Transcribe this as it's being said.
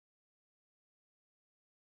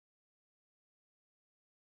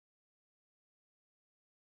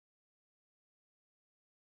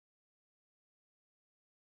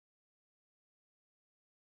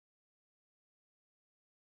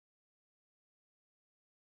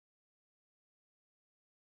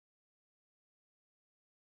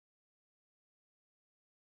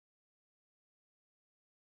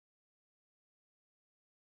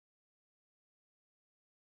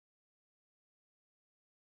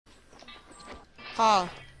Ha.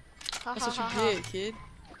 Ha That's ha what ha you ha. get, kid.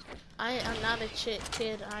 I am not a kid.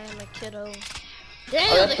 I am a kiddo. Oh,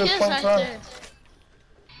 Damn, the that's kid's point right for us. there.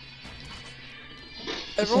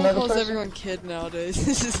 Everyone another calls person? everyone kid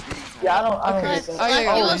nowadays. Yeah, I don't Okay. get that. Like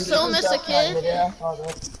Oh, you yeah, assume it's a kid. Yeah, I saw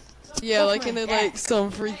that. Yeah, like in like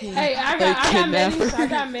some freaking Hey, I like got kidnapper. minis. I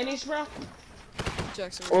got minis, bro.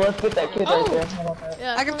 Jackson. Well, let's get that kid Oh. right there. Hold on, man.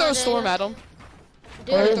 Yeah, I can come throw on, a storm Daniel. at him.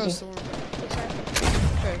 Where I Dude, can is throw a he? storm.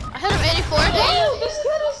 I Okay. hit him 84, Daniel. Oh, this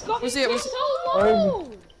kid is going Where's he at? Where's he? so Where is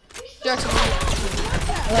low. Jackson. I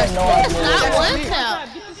have no It's idea. not Jackson, one here. tap.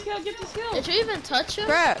 Get this kill, get this kill. Did you even touch him?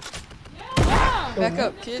 Crap. Yeah. Back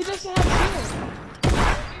up, He kid. doesn't have shield.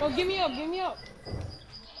 Oh, give me up, give me up.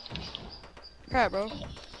 Crap, bro.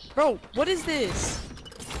 Bro, what is this?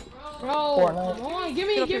 Bro, Fortnite. come on,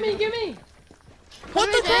 Get up here, give me.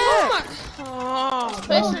 What the Come crap? Oh,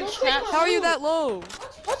 Place bro. the trap. How are you that low?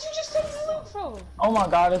 What'd you just take the loot for? Oh my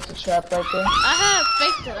god, it's a trap right there. I have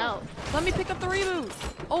faked it out. Let me pick up the reboot.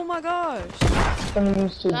 Oh my gosh. I'm gonna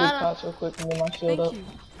use two big Got him. pots real quick and get my shield Thank up. you.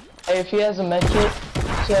 Hey, if he has a med kit,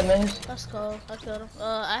 see that minis? Let's go. I killed him.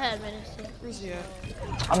 I had minis too. Where's he at?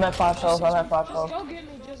 I'm at 5 health, I'm at 5 Just health. go get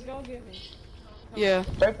me, just go get me. Yeah.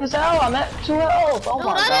 Break this out, I'm at 2 health. Oh Dude,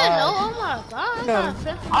 my I didn't know. god. Oh my god. Go. I'm not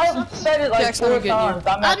fin- I've said it like Jackson, 4 I'm getting you. times.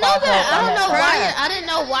 I'm I at know 5 health. that. I I'm don't at know 5 why. health. I didn't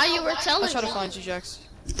know why you were I'll telling try to me. find you, Jax.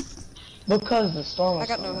 Because the storm was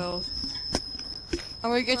I got no coming. health. I'm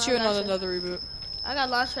gonna get Oh, you I got you. another reboot. I got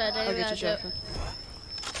launch pad. I'll They get you, got Jackson.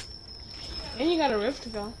 And you got a rift to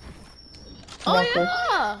go. Oh Come on,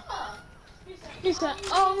 yeah. He said,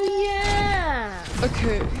 oh yeah.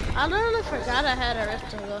 Okay. I literally forgot I had a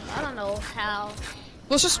rift to go. I don't know how.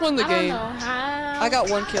 Let's just win the I don't game. know how. I got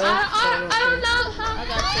one kill. I so don't know how. I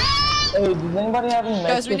got you. Hey, does anybody have any med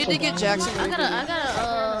Guys, we kits need to or get guns? Jackson I gotta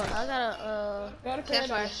Go to campfire.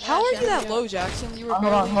 paradise. How are you that low, Jackson? You were Hold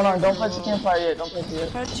barely on, don't even place the low. campfire yet, don't place it yet.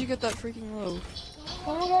 How did you get that freaking low?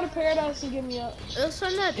 Come on, go to paradise and get me up. It was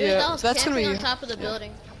from that dude Yeah, that was that's gonna camping be- on top of the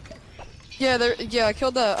building. Yeah, yeah, I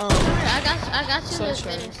killed that. Come here, I got you this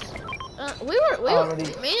Sunshine. minis. We were,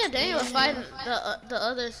 me and Daniel were fighting the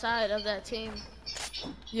other side of that team.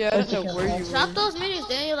 Yeah, I didn't know where you Drop were. those minis,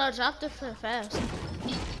 Daniel. I dropped it for fast.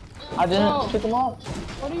 I didn't Oh. pick them up.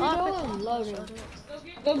 What are you Oh, doing, Logan?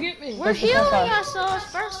 Go get me. We're Where's the healing campfire? ourselves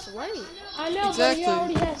first. Wait, I know, Exactly. but he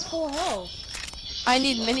already has full health. I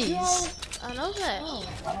need You minis. I know that. Oh.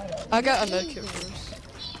 I got a med kit first.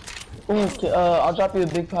 Ooh, I'll drop you a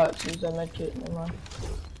big pot, use that med kit, never mind.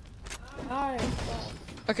 Alright.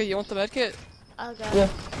 Okay, you want the med kit? I got Yeah. it.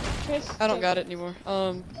 Chris, I don't got it anymore.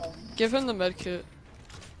 Give him the med kit.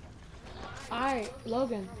 Alright,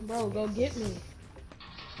 Logan, bro, go get me.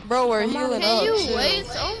 Bro, we're Come on, healing Can up. you chill. wait?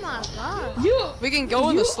 Oh my god. You. We can go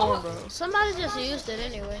in the storm, bro. Somebody just used it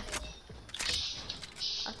anyway.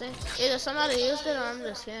 I think either somebody used it or I'm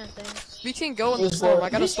just hearing things. We can go in the storm. I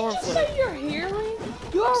got a storm Did you flip. say you're hearing?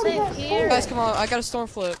 You already Say have here. Guys, come on. I got a storm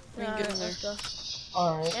flip. We can Alright, get in there. let's go.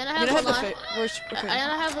 Alright. And I You have don't a have the launch. where's, And okay,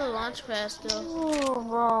 I have a launch pad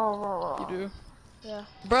still. you do. Yeah.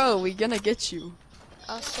 Bro, we gonna get you.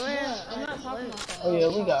 I swear. I'm not talking about that. Oh yeah,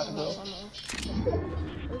 we gotta go.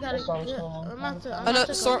 We gotta That's what I'm get. saying. I'm about to. I'm I know, about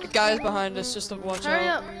to storm, go. guys behind us, just to watch Hurry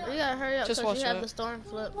out. up. You gotta hurry up Just because you watch have out. the storm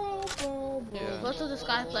flip. Yeah. Go to the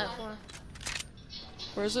sky platform.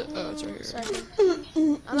 Where is it? Oh, it's right here. Second.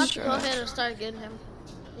 I'm about to Sure. go ahead and start getting him.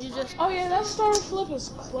 You just. Oh yeah, that storm flip is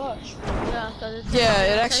clutch. Yeah, cause it's. Yeah, it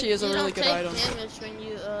you don't actually take- is a you really don't good take item. damage when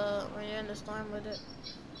you're in the storm with it.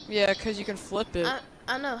 Yeah, cause you can flip it.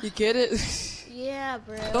 I know. You get it? Yeah,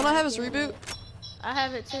 bro. Don't I have his reboot? I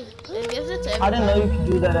have it too. It gives it to I everybody. didn't know you could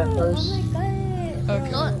do that at first.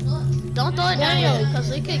 Okay. Don't throw it down yet, cause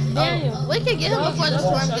we could. Daniel. We could get him before the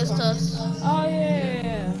storm gets to us. Oh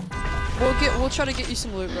yeah. We'll try to get you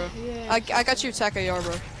some loot, bro. Yeah. I got you attack AR,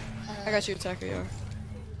 bro. I got you attack AR.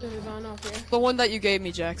 We're going off here. The one that you gave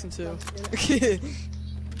me, Jackson, too.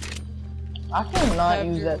 I cannot Have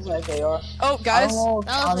use your that loot. tech AR. Oh, I guys. don't know if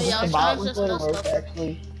That was I'm me, just I was a bot trying with to it just or it's no-scope.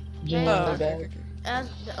 actually Oh, genuinely okay, bad. okay, okay.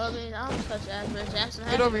 I mean, I don't touch Ash, but Jackson.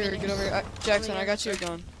 Get over here, get over here. Jackson, I got you a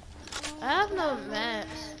gun. I have no mats.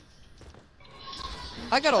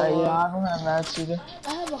 I got a Yeah, lot. I don't have mats either.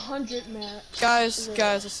 I have 100 mats. Guys,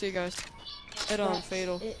 let's see, guys. Hit on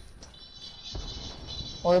fatal.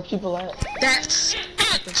 Where are people at?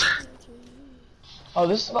 Oh,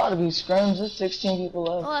 this is about to be scrims. There's 16 people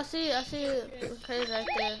left. Oh, I see crazy right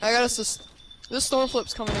there. I got us this storm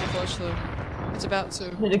flip's coming in clutch though. It's about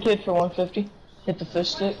to. Hit a kid for 150. Hit the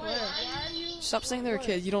fish stick. Stop saying they're a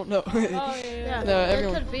kid. You don't know. Oh yeah. Yeah, No, it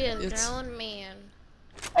everyone- could be a it's- grown man.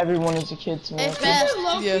 Everyone is a kid to me. Hey, okay? fast.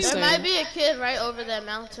 Yeah, There same. might be a kid right over that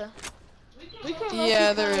mountain. We can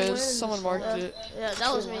Yeah, there kinda win is. Someone this marked one. it. Yeah,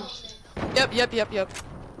 that was me. Yep.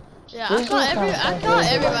 Yeah, This is I caught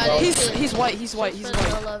everybody. He's white. He's white. Just He's for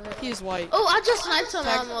the white. love of it. He is white. Oh, I just sniped him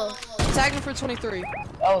Tag- almost. Tag him for 23.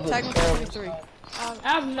 That was Tag a him for terrible 23. shot. I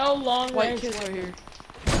have no long White range. kids right here.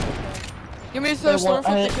 You want me to throw They storm want- I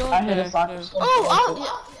flip hit- to kill him? I hit a No, soccer no. storm.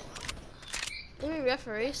 Oh, yeah. You mean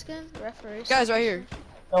referee skin? Referee skin? Guys, right here.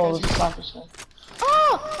 No, it was a soccer skin.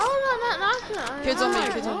 Oh, no, not knocking. Kids on me.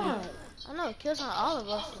 Kids on me. I know, kids on all of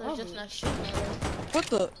us. They're just not shooting at us. What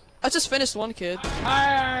the? I just finished one kid.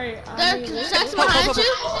 Alright. There's Jackson behind you.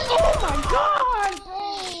 Oh my god, bro!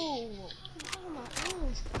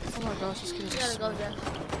 Oh my gosh, this kid is You gotta so... go,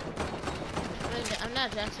 Jackson. I'm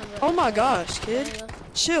not Jackson, but... Oh my gosh, There kid. you go.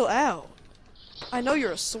 Chill out. I know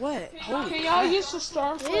you're a sweat. Holy Can y'all use the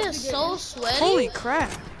storm He flip is to get so sweaty. Holy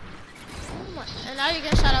crap. Oh my. And now you're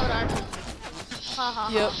getting shot out with RPG. Ha ha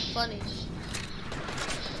Yep. ha. Funny.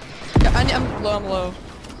 Yeah, I'm low.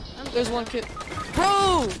 There's one kid.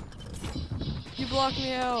 Bro! You blocked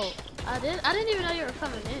me out. I didn't even know you were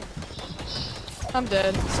coming in. I'm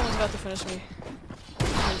dead. Someone's about to finish me.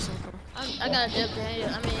 I got a dip, Daniel.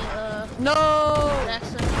 No!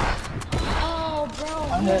 Jackson. Oh, bro.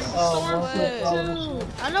 I hit storm one flip flip. too.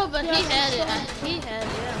 I know, but he had it. He had it,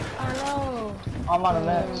 yeah. I know. I'm out of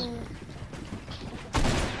mats.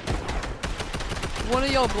 One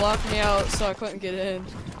of y'all blocked me out so I couldn't get in.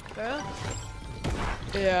 Girl,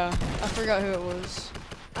 Yeah, I forgot who it was.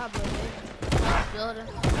 I believe it. I was building.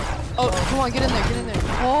 Oh, come on, get in there, get in there.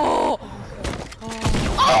 Oh!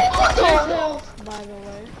 By the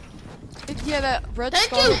way. Yeah, that red Thank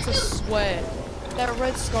scarlet's a sweat. That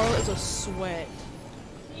red scarlet is a sweat.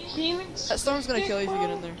 Phoenix. That storm's gonna kill you if you get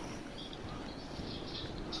in there.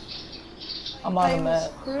 I'm out of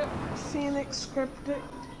mats. Phoenix scripted.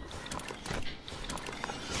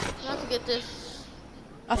 Not to get this.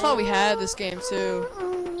 I thought we had this game too.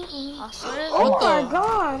 I swear. Oh What my the?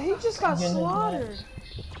 god, he just got Getting in slaughtered.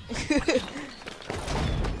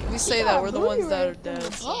 We say that, we're the ones that are dead.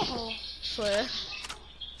 Oh. Swear.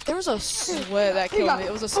 There was a sweat that killed me.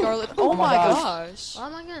 It was a scarlet. Oh my gosh. Why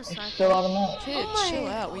am I getting sniped? Still out of mats. Kid, chill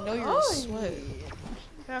out. We know you're a sweat.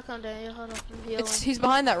 Here I come, Daniel. Hold on. I'm healing. He's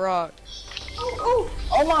behind that rock. Oh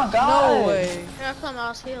my god! No way. Here I come. I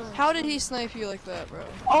was healing. How did he snipe you like that, bro?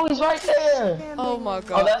 Oh, he's right there! Oh my Oh,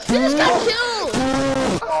 god. that's He just got killed.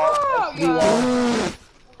 D1.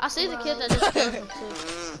 I see the kid that just killed him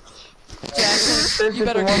too. Jackson, you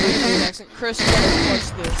better clutch this, Jackson. Chris, you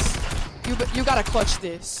better clutch this. You gotta clutch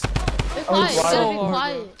this. Be quiet. You wow. gotta be So hard,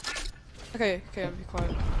 quiet. Okay, I'm be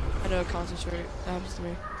quiet. I know, concentrate. That happens to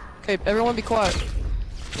me. Okay, everyone be quiet.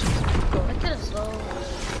 That kid is slow.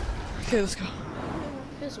 Okay, let's go.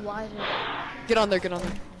 He's wider. Get on there, get on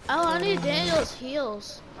there. Oh, I need Daniel's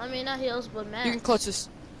heals. I mean, not heals, but mats. You can clutch this.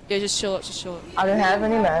 Yeah, just chill out, just chill out. I didn't have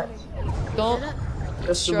any mats. Don't Did it? That's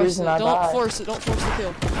the stress it. reason I Don't died. force it. Don't force the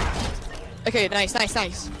kill. Okay, nice.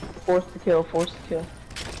 Force to kill, force to kill.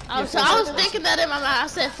 I was thinking that in my mind. I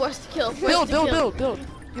said force to kill. Force to kill. Build.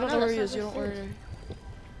 You don't know No, where he that's is. You not don't what worry.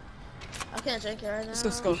 I can't drink it right now.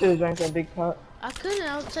 Let's go. You should've drank that big pot. I couldn't.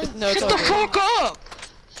 I was taking. No, it's Shut all the good. fuck up!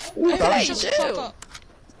 Hey, Shut the chill. fuck up.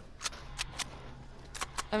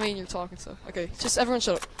 I mean, you're talking so. Okay, just everyone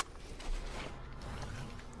shut up.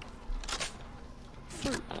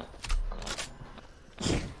 Fruit.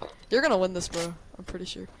 You're gonna win this, bro. I'm pretty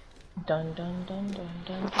sure. Dun dun dun dun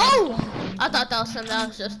dun. Oh! I thought that was him. That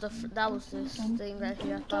was just that was this thing right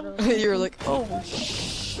here. I thought it was. You were like, oh.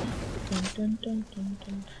 Dun, dun, dun, dun,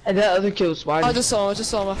 dun. And that other kid was spider. I just saw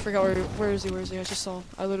him. I forgot where is he? I just saw him.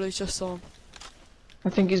 I literally just saw him. I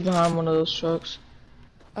think he's behind one of those trucks.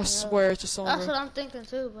 I swear I just saw him, That's bro. what I'm thinking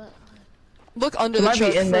too. But Look under He the might be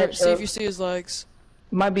truck in that first. See if truck. you see his legs.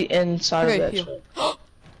 Might be inside Okay, of that heal. truck.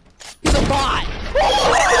 He's a bot!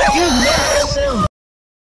 You